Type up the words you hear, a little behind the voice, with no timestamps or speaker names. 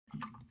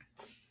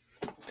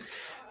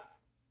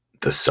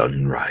The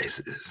sun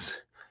rises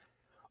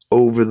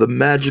over the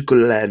magical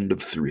land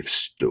of thrift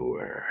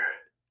store.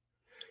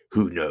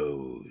 Who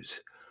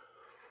knows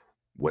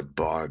what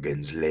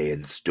bargains lay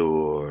in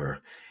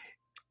store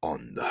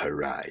on the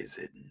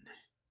horizon?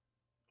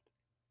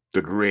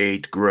 The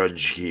great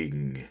Grunge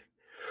King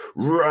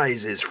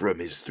rises from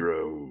his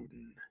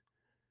throne,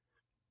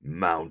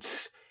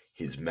 mounts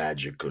his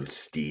magical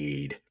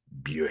steed,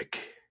 Buick,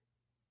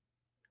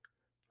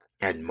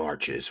 and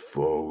marches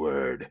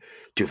forward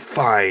to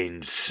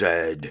find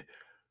said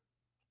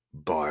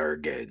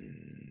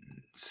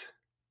bargains.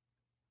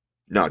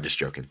 No, just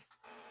joking.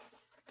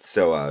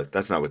 So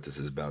that's not what this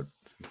is about.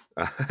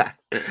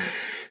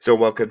 So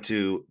welcome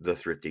to the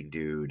Thrifting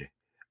Dude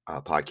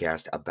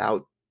podcast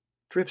about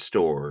thrift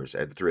stores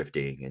and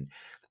thrifting and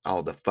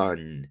all the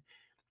fun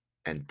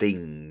and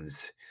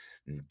things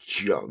and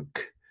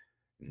junk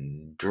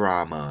and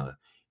drama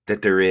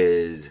that there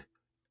is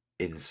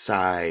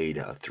inside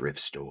a thrift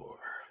store.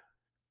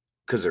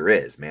 Because there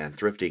is, man.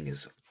 Thrifting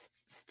is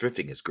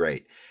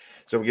great.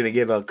 So I'm going to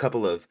give a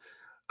couple of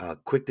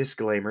quick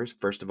disclaimers.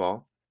 First of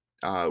all,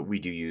 we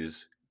do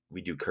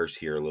curse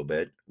here a little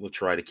bit. We'll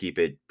try to keep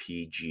it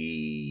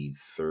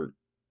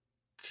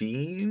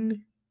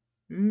PG-13,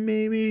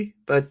 maybe.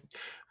 But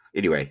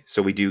anyway,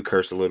 so we do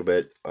curse a little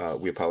bit.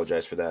 We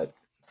apologize for that.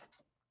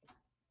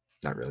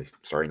 Not really.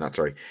 Sorry, not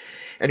sorry.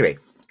 Anyway,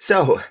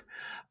 so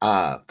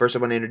first I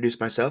want to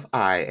introduce myself.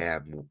 I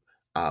am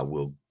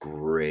Will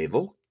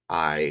Gravel.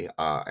 I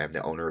am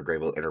the owner of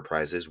Gravel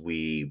Enterprises.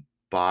 We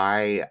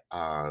buy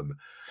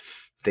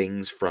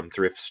things from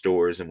thrift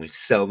stores and we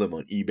sell them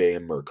on eBay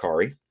and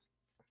Mercari.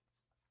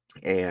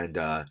 And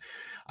I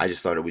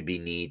just thought it would be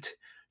neat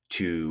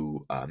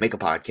to make a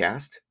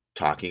podcast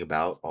talking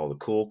about all the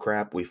cool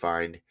crap we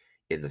find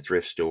in the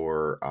thrift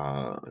store,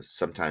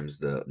 sometimes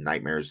the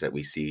nightmares that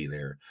we see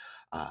there.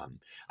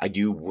 I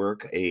do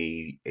work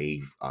a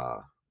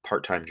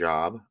part-time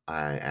job.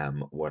 I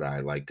am what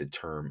I like to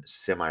term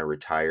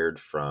semi-retired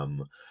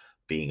from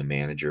being a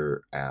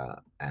manager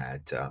at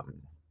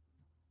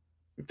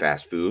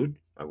fast food.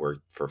 I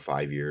worked for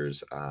 5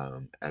 years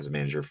as a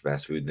manager for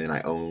fast food. And then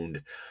I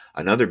owned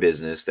another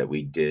business that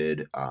we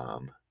did.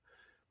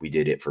 We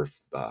did it for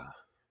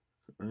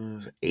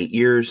 8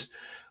 years.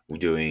 We're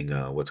doing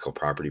what's called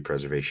property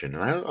preservation.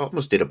 And I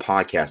almost did a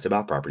podcast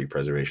about property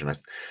preservation. I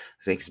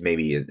think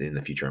maybe in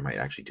the future I might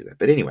actually do that.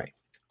 But anyway,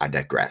 I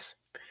digress.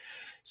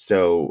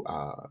 So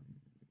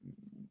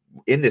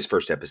in this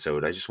first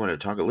episode, I just wanted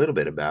to talk a little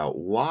bit about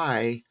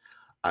why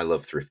I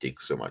love thrifting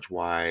so much.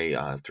 Why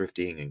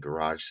thrifting and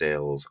garage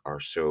sales are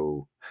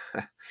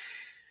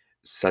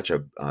such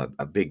a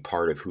big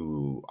part of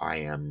who I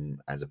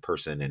am as a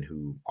person and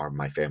who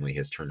my family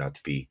has turned out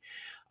to be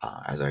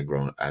as I've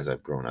grown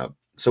up.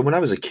 So when I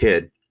was a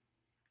kid,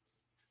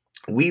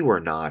 we were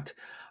not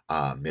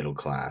middle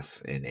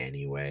class in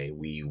any way.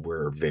 We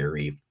were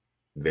very,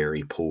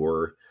 very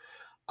poor.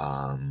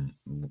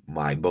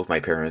 Both my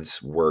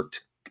parents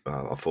worked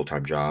a full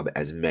time job,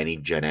 as many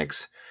Gen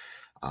X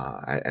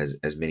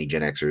as many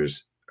Gen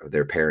Xers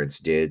their parents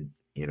did.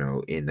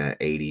 In the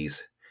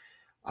 80s,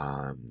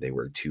 they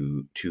worked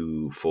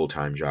two full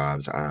time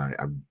jobs. I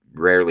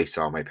rarely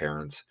saw my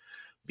parents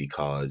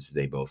because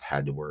they both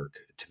had to work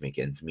to make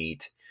ends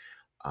meet.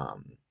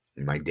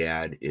 My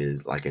dad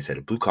is, like I said,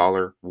 a blue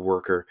collar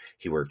worker.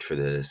 He worked for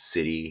the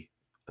city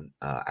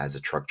as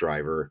a truck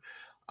driver.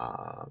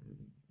 Um,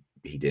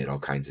 he did all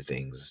kinds of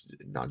things,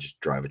 not just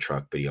drive a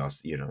truck, but he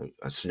also,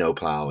 a snow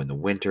plow in the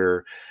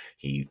winter.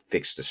 He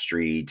fixed the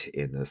street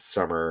in the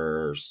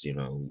summers,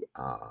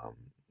 all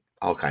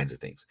kinds of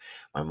things.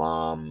 My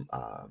mom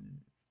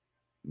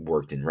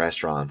worked in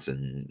restaurants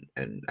and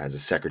as a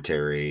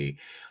secretary.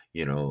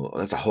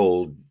 That's a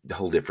whole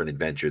different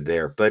adventure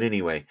there. But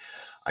anyway,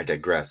 I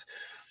digress.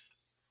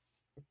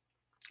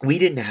 We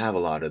didn't have a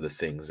lot of the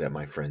things that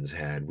my friends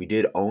had. We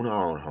did own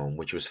our own home,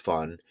 which was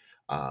fun.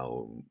 Uh,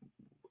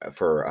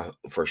 for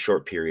a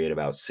short period,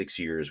 about 6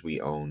 years,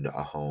 we owned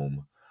a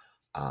home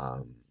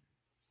um,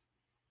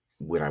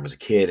 when I was a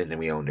kid, and then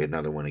we owned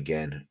another one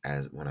again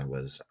as when I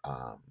was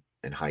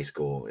in high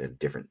school in a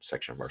different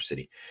section of our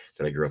city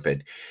that I grew up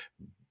in.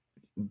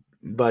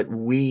 But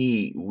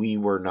we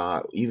were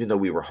not, even though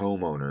we were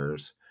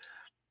homeowners.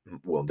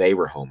 Well, they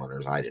were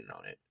homeowners. I didn't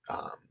own it.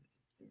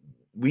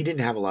 We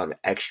didn't have a lot of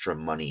extra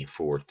money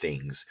for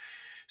things.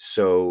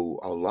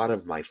 So a lot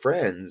of my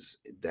friends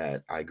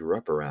that I grew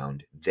up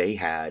around, they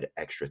had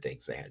extra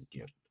things. They had,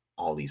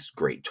 all these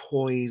great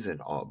toys and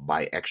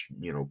buy extra,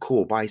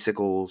 cool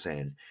bicycles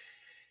and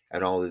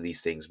all of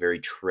these things, very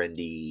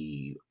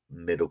trendy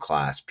middle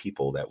class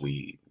people that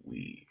we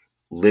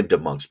lived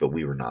amongst, but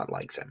we were not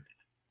like them.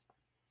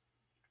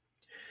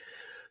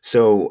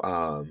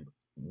 So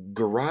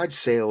garage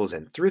sales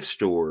and thrift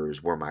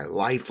stores were my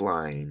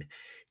lifeline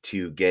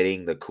to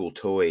getting the cool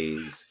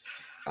toys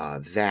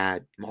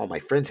that all my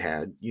friends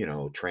had,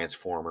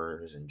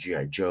 Transformers and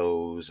G.I.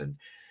 Joes and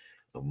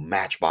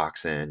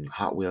Matchbox and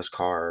Hot Wheels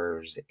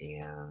cars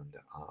and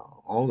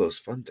all those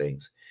fun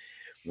things.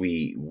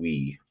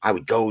 I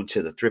would go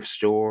to the thrift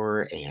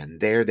store, and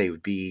there they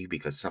would be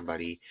because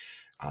somebody's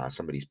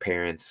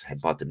parents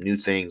had bought them new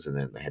things, and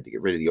then they had to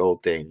get rid of the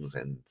old things,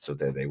 and so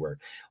there they were.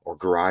 Or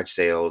garage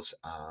sales.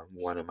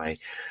 One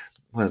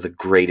of the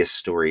greatest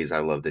stories I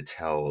love to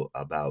tell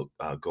about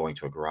going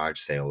to a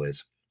garage sale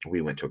is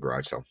we went to a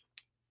garage sale,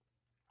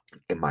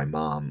 and my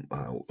mom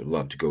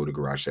loved to go to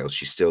garage sales.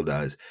 She still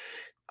does.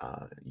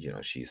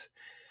 She's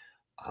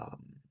um,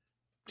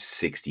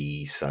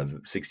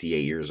 67,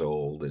 68 years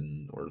old,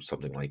 and or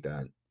something like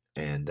that.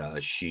 And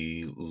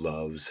she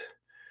loves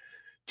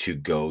to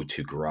go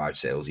to garage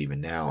sales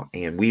even now.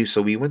 And we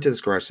went to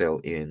this garage sale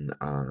in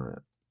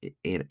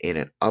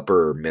an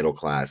upper middle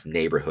class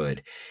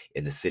neighborhood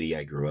in the city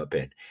I grew up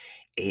in.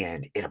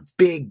 And in a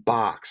big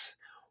box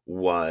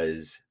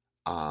was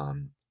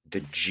the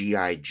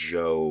GI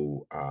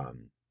Joe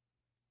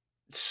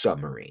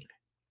submarine,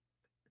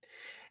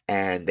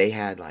 and they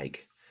had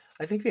like,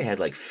 I think they had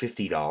like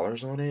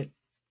 $50 on it.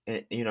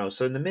 And,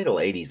 so in the middle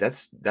 80s,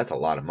 that's a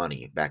lot of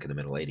money back in the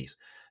middle 80s,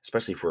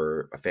 especially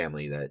for a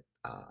family that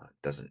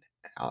doesn't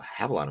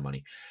have a lot of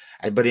money.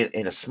 But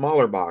in a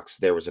smaller box,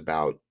 there was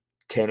about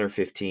 10 or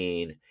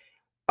 15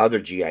 other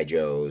GI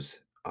Joes,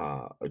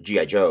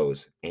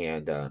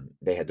 and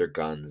they had their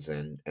guns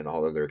and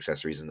all of their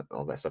accessories and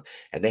all that stuff,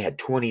 and they had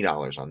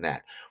 $20 on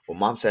that. Well,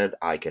 mom said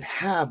I could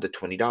have the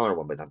 $20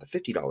 one, but not the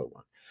 $50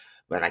 one.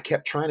 But I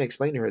kept trying to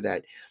explain to her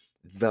that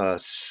the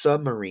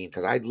submarine,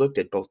 because I'd looked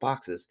at both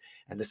boxes,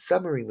 and the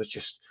submarine was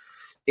just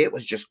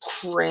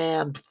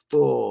crammed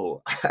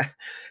full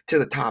to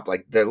the top.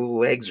 Like the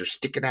legs are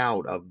sticking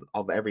out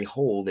of every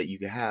hole that you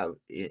could have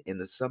in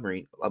the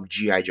submarine of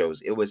GI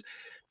Joes. It was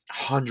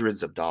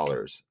hundreds of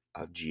dollars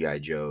of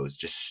GI Joes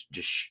just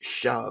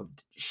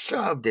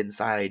shoved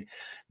inside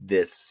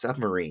this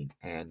submarine.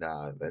 And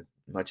as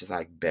much as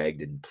I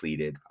begged and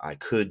pleaded, I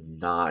could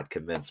not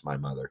convince my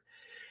mother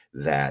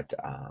that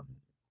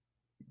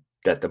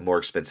that the more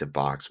expensive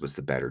box was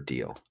the better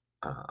deal.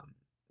 Um,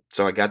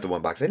 so I got the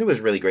one box, and it was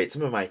really great.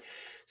 Some of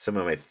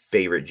my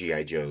favorite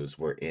GI Joes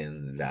were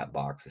in that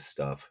box of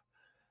stuff,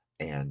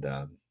 and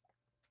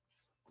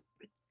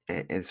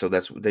so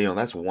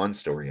that's one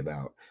story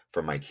about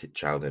from my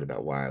childhood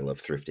about why I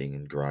love thrifting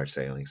and garage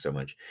sailing so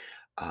much.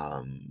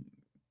 Um,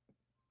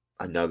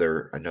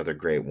 another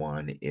great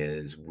one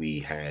is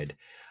we had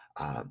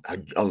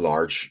a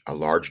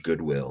large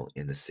Goodwill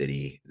in the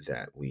city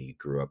that we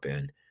grew up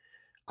in.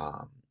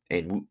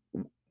 And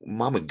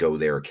mom would go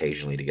there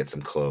occasionally to get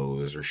some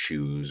clothes or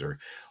shoes or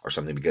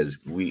something, because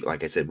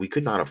like I said, we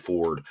could not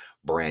afford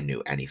brand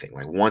new anything.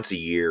 Like once a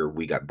year,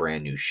 we got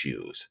brand new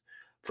shoes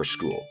for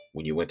school.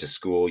 When you went to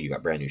school, you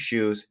got brand new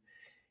shoes,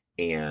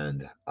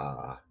 and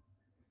uh,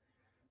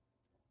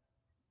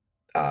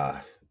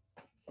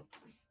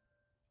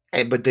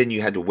 but then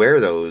you had to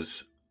wear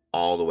those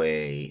all the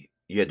way.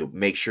 You had to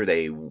make sure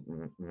they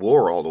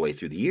wore all the way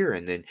through the year,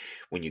 and then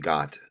when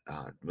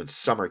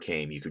summer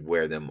came, you could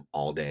wear them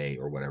all day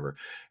or whatever.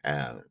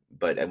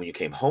 But when you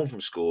came home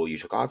from school, you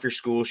took off your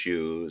school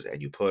shoes and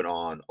you put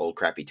on old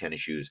crappy tennis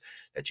shoes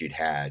that you'd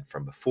had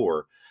from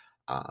before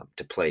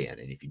to play in.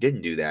 And if you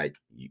didn't do that,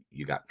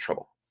 you got in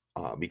trouble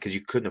because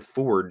we couldn't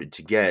afford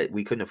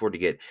to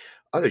get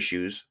other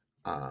shoes.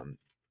 Um,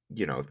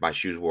 if my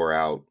shoes wore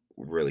out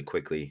really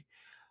quickly,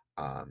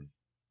 um,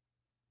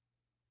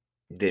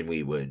 then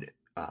we would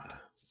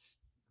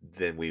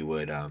then we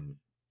would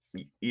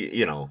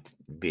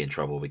be in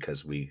trouble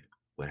because we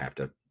would have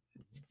to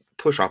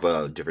push off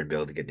a different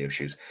bill to get new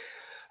shoes.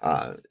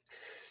 Uh,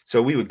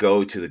 so we would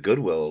go to the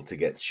Goodwill to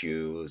get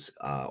shoes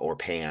or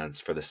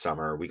pants for the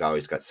summer. We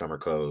always got summer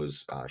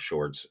clothes,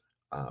 shorts.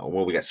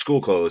 Well, we got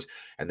school clothes,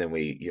 and then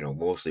we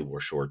mostly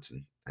wore shorts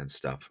and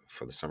stuff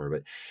for the summer.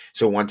 But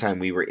so one time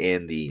we were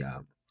in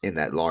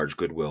that large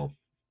Goodwill,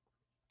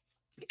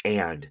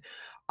 and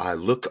I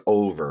looked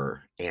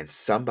over, and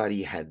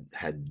somebody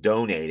had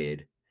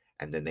donated,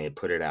 and then they had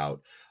put it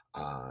out,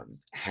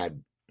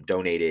 had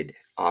donated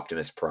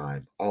Optimus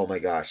Prime. Oh my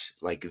gosh,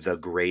 like the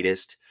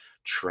greatest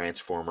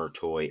Transformer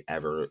toy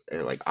ever.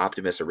 Like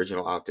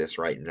original Optimus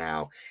right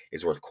now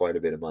is worth quite a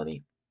bit of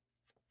money.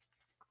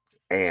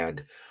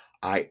 And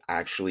I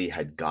actually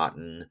had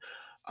gotten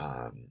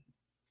um,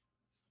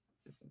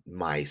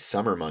 my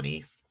summer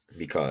money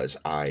because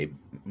I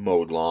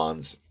mowed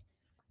lawns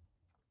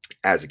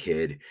as a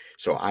kid.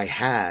 So I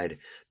had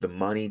the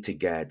money to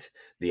get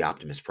the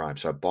Optimus Prime.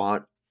 So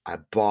I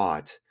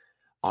bought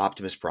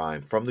Optimus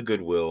Prime from the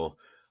Goodwill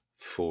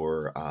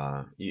for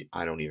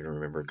I don't even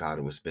remember. God,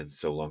 it was been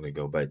so long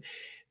ago, but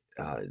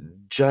uh,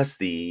 just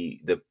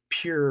the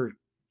pure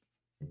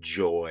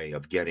joy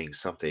of getting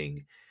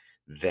something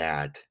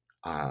that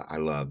I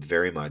love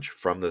very much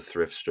from the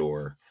thrift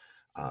store.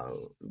 Uh,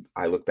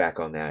 I look back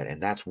on that,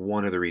 and that's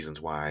one of the reasons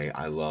why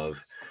I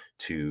love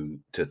to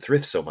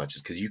thrift so much,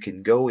 is because you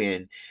can go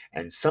in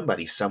and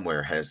somebody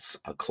somewhere has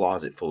a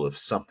closet full of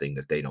something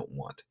that they don't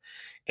want.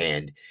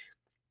 And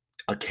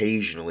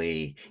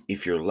occasionally,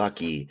 if you're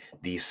lucky,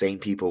 these same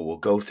people will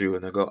go through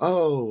and they'll go,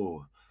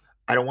 "Oh,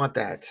 I don't want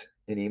that.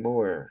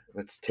 anymore.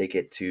 Let's take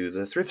it to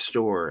the thrift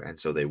store." And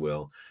so they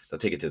will. They'll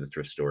take it to the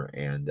thrift store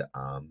and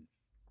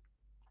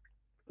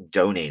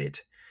donate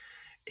it,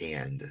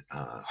 and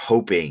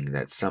hoping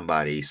that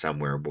somebody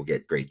somewhere will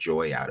get great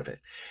joy out of it.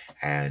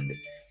 And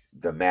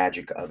the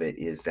magic of it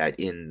is that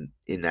in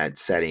that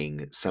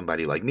setting,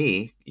 somebody like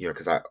me,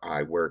 because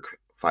I work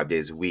 5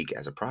 days a week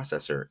as a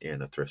processor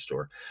in a thrift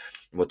store,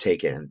 will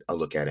take it and a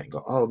look at it and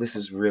go, "Oh, this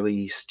is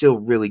really still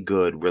really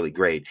good, really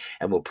great,"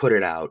 and we'll put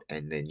it out,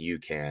 and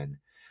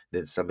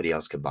then somebody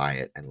else can buy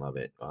it and love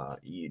it.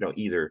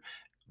 Either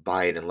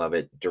buy it and love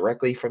it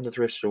directly from the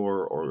thrift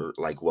store, or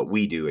like what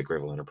we do at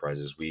Greyville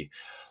Enterprises, we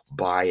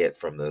buy it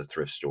from the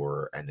thrift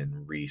store and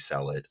then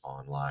resell it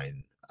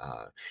online.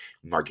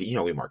 We mark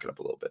it up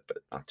a little bit, but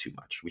not too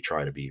much. We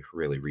try to be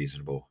really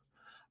reasonable,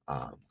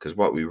 because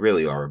what we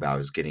really are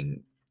about is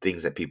getting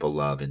things that people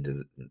love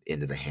into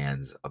the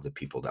hands of the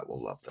people that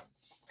will love them.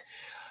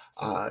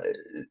 Uh,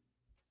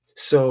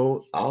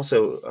 so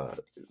also,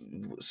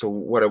 so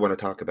what I want to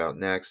talk about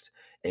next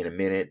in a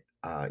minute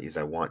is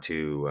I want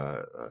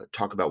to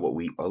talk about a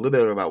little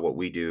bit about what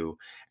we do,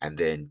 and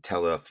then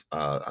tell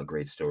a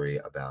great story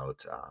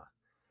about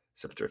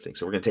some thrifting.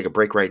 So we're gonna take a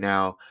break right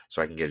now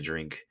so I can get a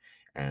drink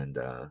and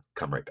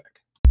come right back.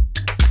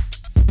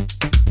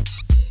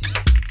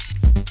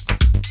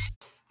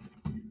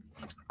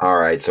 All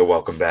right, so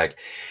welcome back.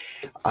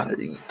 Uh,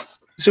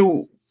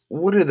 so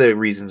one of the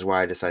reasons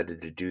why I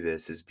decided to do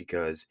this is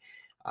because,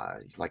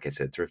 like I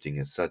said, thrifting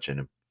is such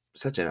an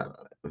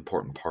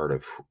important part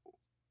of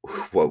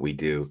what we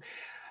do.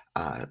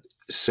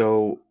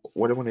 So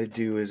what I want to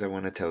do is I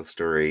want to tell a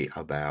story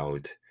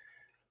about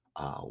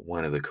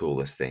one of the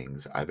coolest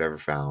things I've ever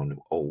found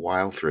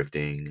while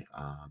thrifting.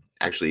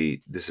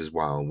 Actually, this is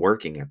while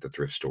working at the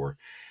thrift store.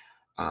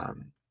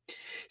 Um,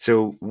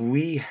 so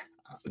we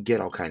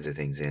get all kinds of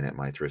things in at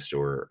my thrift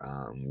store.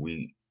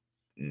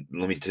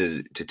 Let me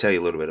to tell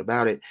you a little bit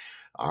about it.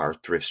 Our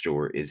thrift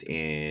store is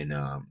in.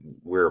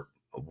 We're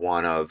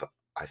one of,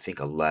 I think,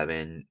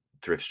 11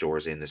 thrift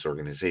stores in this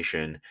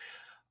organization,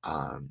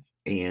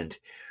 and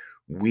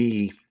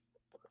we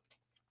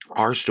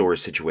our store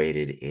is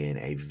situated in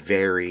a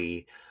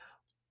very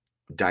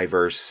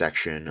diverse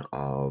section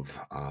of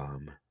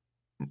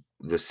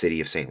the city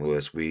of St.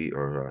 Louis. We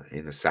are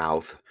in the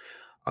south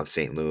of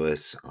St.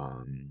 Louis.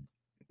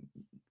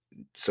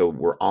 So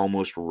we're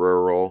almost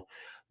rural,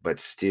 but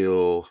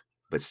still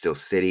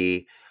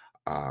city.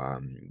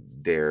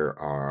 There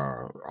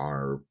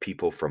are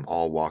people from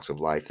all walks of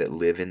life that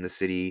live in the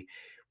city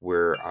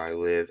where I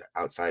live,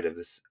 outside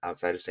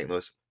of St.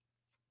 Louis.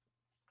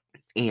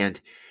 And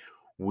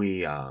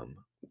we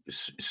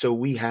so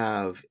we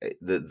have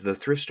the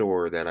thrift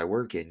store that I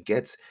work in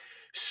gets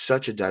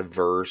such a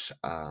diverse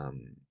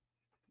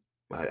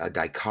a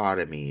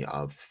dichotomy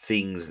of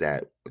things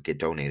that get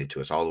donated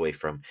to us, all the way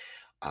from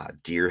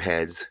deer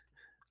heads,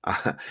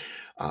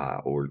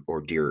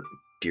 or deer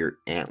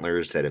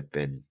antlers that have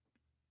been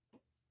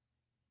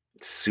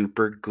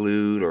super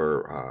glued,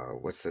 or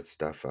what's that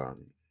stuff?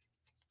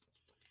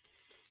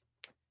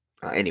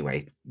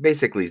 Anyway,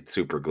 basically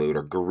super glued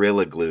or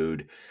gorilla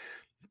glued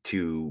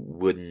to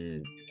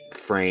wooden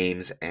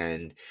frames,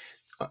 and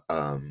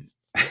um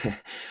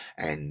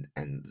and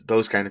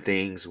those kind of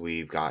things.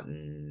 We've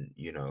gotten,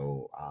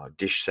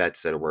 dish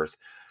sets that are worth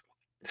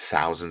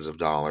thousands of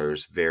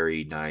dollars.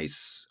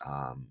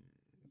 Uh,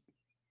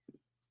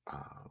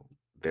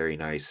 very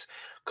nice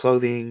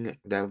clothing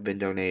that have been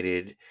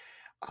donated.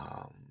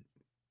 Um,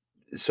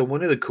 so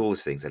one of the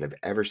coolest things that I've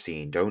ever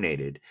seen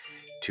donated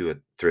to a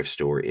thrift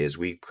store is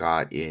we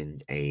got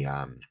in a.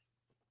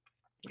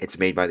 It's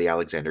made by the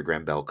Alexander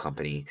Graham Bell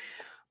Company,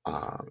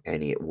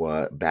 and it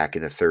was back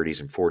in the 30s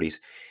and 40s.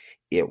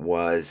 It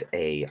was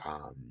a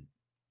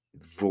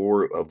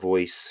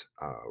voice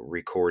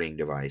recording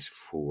device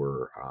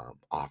for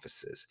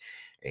offices,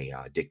 a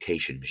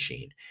dictation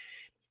machine.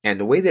 And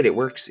the way that it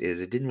works is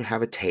it didn't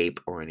have a tape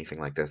or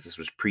anything like that. This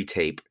was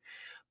pre-tape,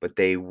 but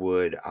they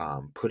would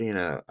put in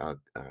a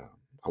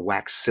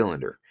wax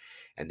cylinder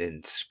and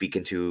then speak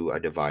into a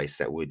device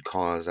that would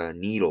cause a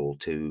needle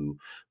to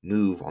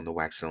move on the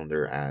wax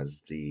cylinder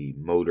as the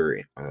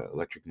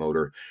electric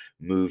motor,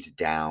 moved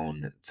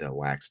down the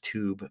wax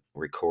tube,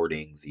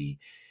 recording the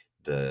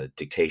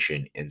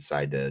dictation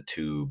inside the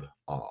tube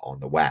on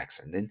the wax.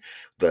 And then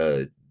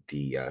the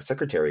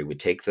secretary would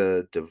take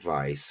the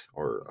device,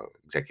 or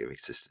executive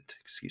assistant,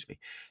 excuse me,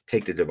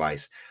 take the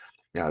device,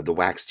 the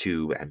wax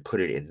tube, and put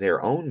it in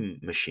their own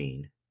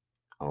machine,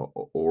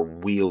 or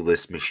wheel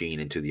this machine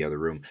into the other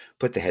room,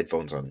 put the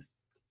headphones on,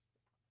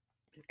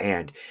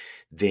 and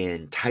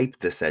then type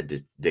the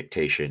said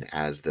dictation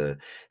as the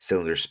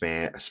cylinder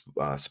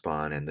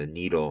spun, and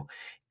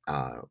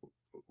uh,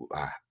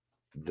 uh,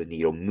 the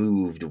needle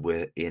moved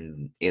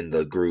in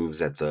the grooves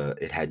that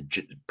it had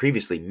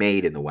previously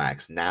made in the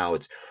wax. Now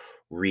it's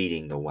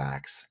reading the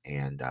wax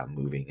and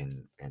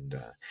moving, and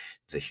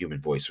the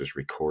human voice was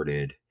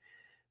recorded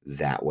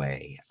that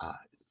way.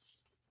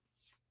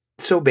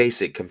 So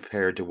basic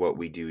compared to what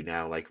we do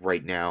now. Like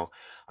right now,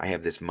 I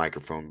have this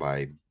microphone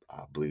by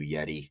Blue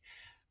Yeti.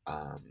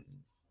 Um,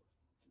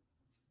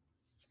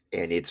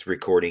 and it's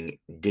recording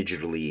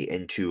digitally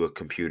into a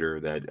computer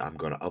that I'm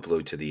going to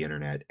upload to the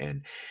internet,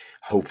 and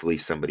hopefully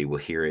somebody will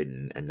hear it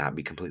and not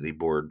be completely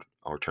bored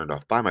or turned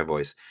off by my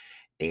voice,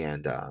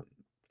 and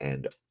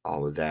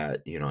all of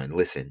that, and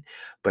listen.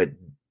 But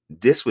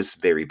this was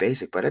very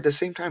basic, but at the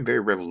same time very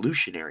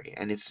revolutionary,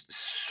 and it's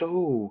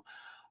so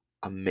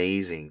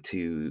amazing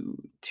to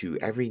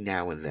every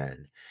now and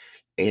then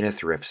in a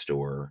thrift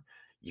store,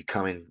 you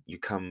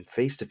come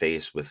face to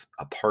face with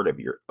a part of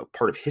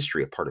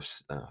history, a part of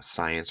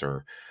science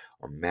or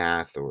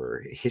math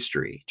or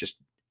history, just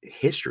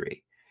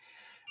history,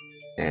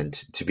 and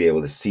to be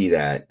able to see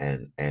that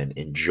and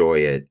enjoy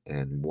it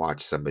and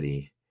watch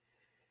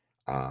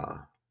uh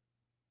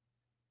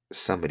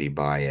somebody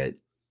buy it,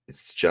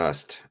 it's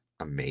just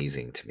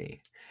amazing to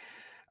me.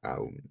 I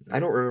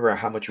don't remember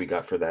how much we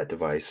got for that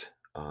device,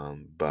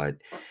 but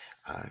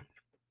uh,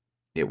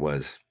 it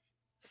was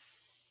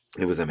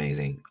it was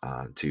amazing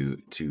to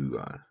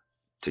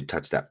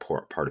touch that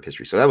part of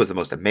history. So that was the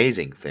most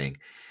amazing thing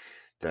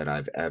that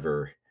I've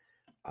ever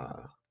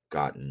uh,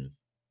 gotten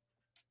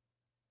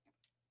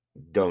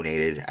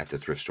donated at the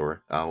thrift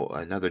store. Oh,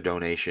 another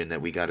donation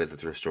that we got at the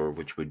thrift store,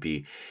 which would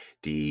be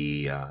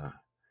the uh,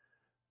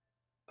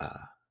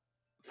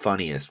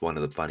 funniest. One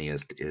of the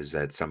funniest is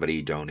that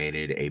somebody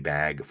donated a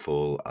bag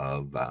full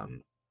of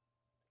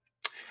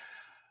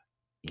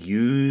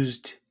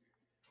used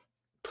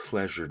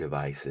pleasure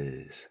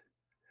devices.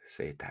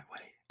 Say it that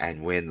way.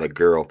 And when the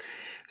girl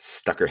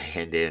stuck her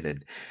hand in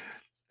and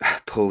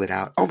pulled it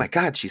out, oh my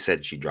God, she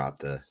said, she dropped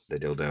the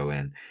dildo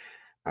in.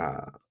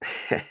 Uh,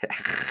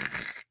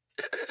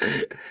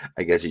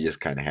 I guess you just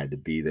kind of had to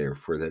be there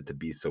for that to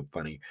be so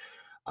funny.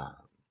 Uh,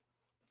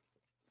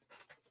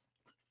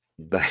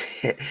 but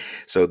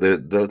so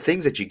the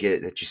things that you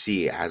get that you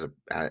see as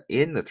a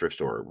in the thrift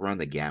store run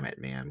the gamut,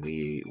 man.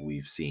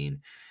 We've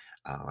seen,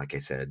 like I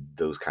said,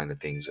 those kind of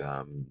things.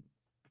 Uh,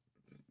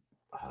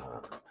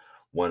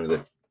 one of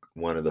the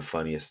one of the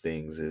funniest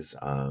things is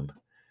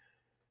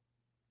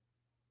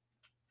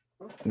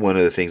one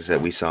of the things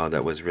that we saw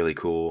that was really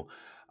cool.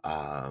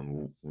 I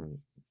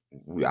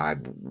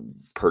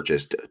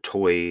purchased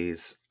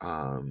toys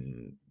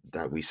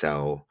that we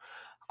sell.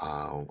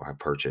 I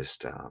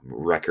purchased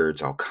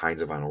records, all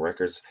kinds of vinyl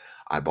records.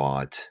 I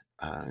bought.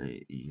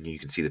 You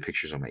can see the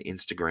pictures on my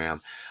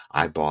Instagram.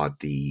 I bought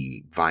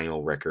the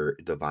vinyl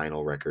record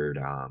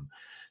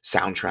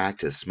soundtrack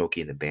to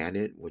Smokey and the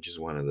Bandit, which is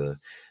one of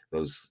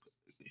those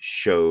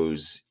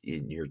shows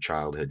in your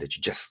childhood that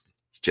you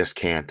just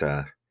can't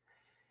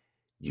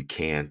you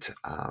can't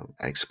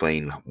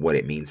explain what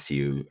it means to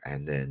you,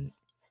 and then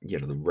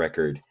the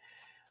record,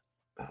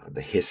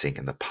 the hissing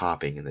and the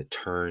popping and the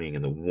turning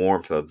and the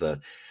warmth of the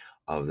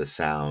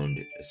sound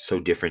is so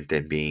different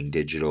than being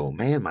digital.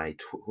 Man, my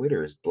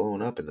Twitter is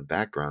blowing up in the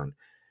background.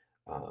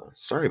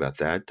 Sorry about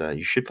that.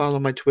 You should follow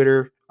my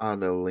Twitter.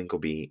 The link will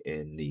be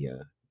in the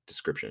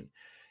description.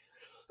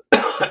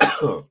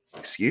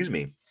 Excuse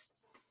me.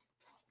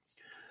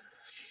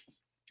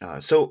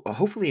 So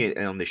hopefully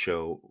on the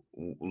show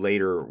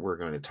later, we're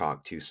going to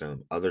talk to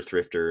some other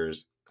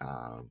thrifters.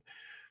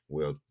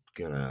 We're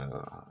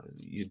gonna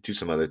do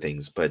some other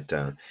things,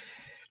 uh,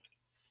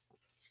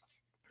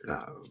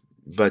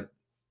 but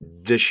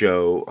this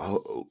show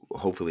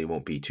hopefully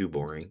won't be too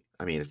boring.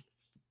 I mean, it's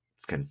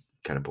kind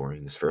of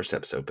boring this first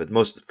episode, but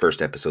most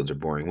first episodes are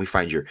boring. You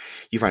find your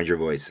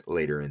voice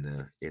later in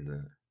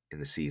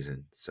the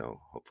season, so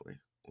hopefully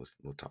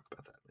we'll talk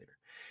about that later.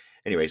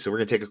 Anyway, so we're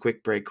gonna take a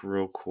quick break,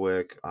 real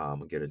quick. I'll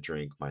get a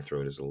drink. My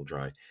throat is a little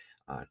dry.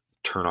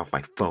 Turn off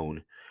my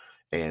phone,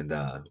 and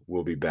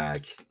we'll be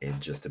back in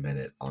just a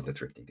minute on the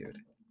Thrifty Dude.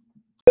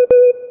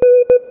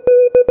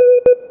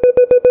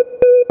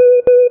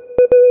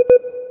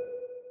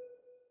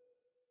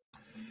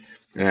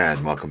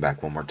 And welcome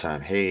back one more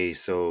time. Hey,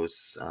 so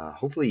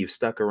hopefully you've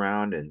stuck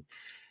around and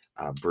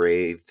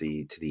braved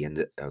to the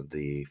end of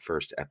the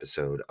first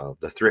episode of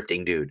the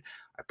Thrifting Dude.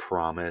 I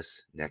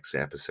promise next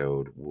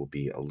episode will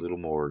be a little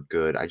more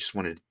good. I just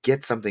wanted to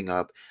get something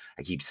up.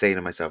 I keep saying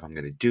to myself, I'm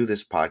going to do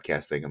this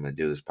podcast thing. I'm going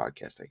to do this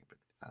podcast thing, but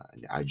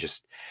I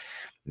just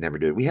never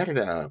do it. We had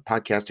a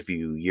podcast a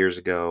few years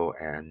ago,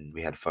 and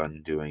we had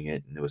fun doing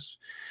it, and it was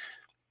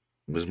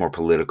more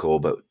political,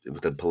 but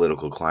with the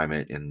political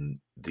climate in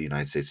the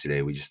United States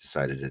today, we just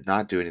decided to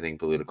not do anything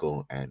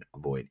political and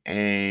avoid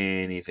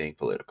anything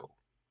political.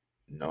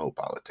 No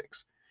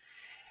politics.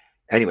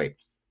 Anyway,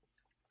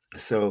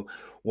 so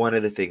one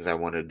of the things I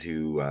wanted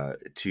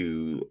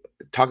to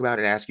talk about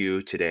and ask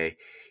you today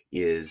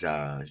is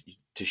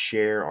to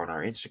share on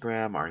our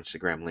Instagram. Our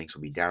Instagram links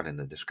will be down in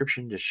the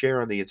description. Just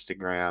share on the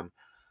Instagram.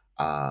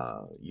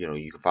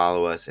 You can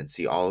follow us and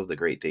see all of the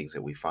great things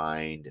that we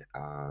find,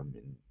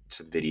 and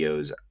some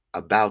videos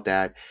about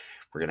that.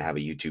 We're gonna have a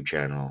YouTube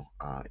channel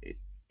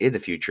in the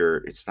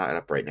future. It's not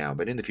up right now,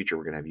 but in the future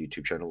we're gonna have a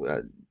YouTube channel.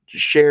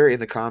 Just share in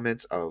the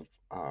comments of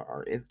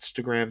our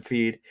Instagram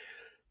feed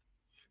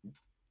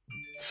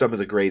some of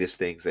the greatest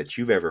things that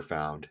you've ever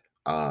found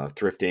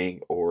thrifting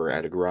or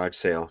at a garage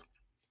sale,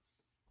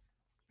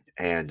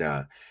 and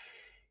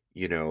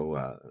you know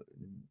uh,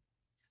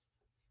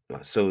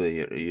 so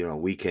that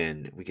we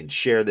can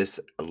share this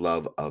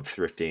love of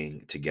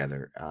thrifting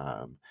together.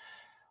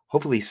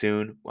 Hopefully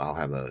soon I'll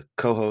have a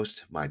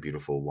co-host. My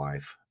beautiful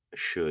wife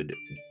should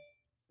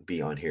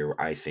be on here,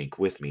 I think,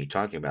 with me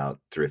talking about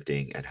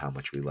thrifting and how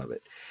much we love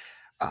it.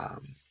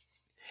 Um,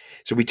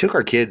 so we took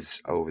our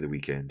kids over the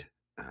weekend.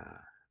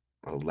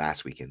 Well,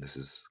 last weekend. This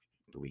is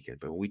the weekend,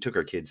 but we took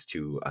our kids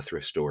to a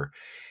thrift store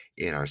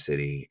in our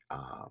city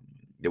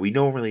that we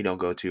normally don't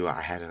go to.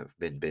 I hadn't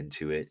been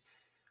to it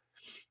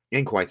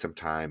in quite some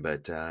time,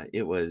 but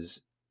it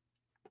was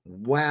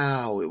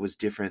wow. It was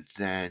different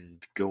than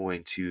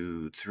going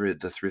to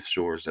the thrift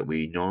stores that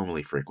we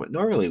normally frequent.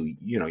 Normally,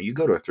 you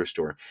go to a thrift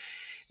store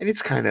and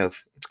it's kind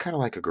of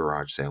like a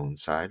garage sale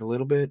inside a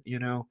little bit.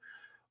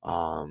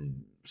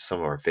 Some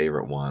of our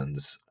favorite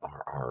ones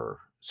are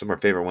some of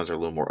our favorite ones are a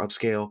little more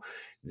upscale.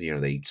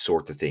 They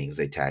sort the things,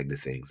 they tag the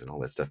things, and all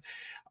that stuff.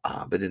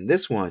 But in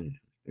this one,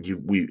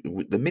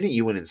 the minute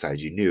you went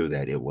inside, you knew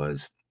that it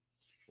was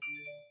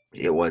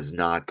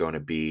not going to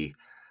be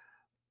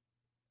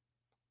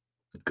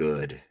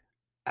good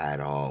at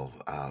all.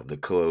 The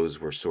clothes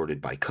were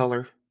sorted by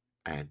color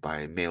and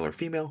by male or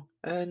female,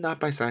 and not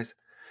by size.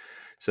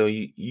 So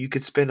you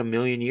could spend a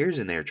million years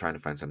in there trying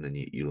to find something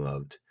you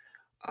loved.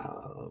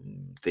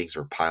 Things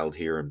were piled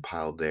here and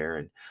piled there,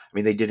 and I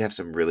mean they did have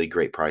some really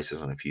great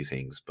prices on a few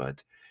things,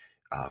 but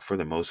for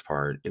the most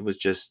part, it was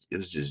just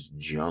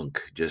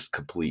junk, just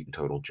complete and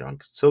total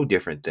junk. So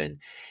different than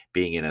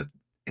being in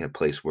a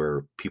place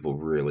where people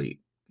really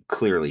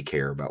clearly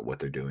care about what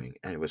they're doing,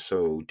 and it was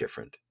so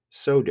different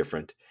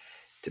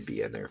to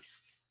be in there.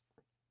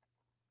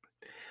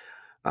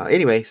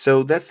 Anyway,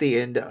 so that's the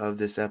end of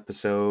this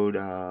episode.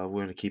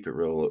 We're gonna keep it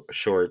real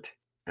short,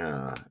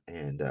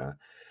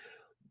 and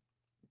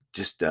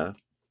just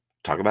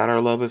talk about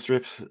our love of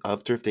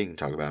thrifting, and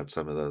talk about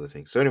some of the other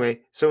things. So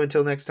anyway, so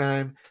until next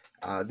time,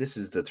 this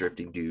is the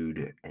thrifting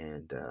dude,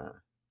 and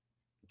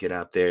get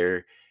out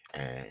there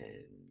and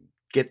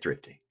get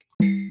thrifting.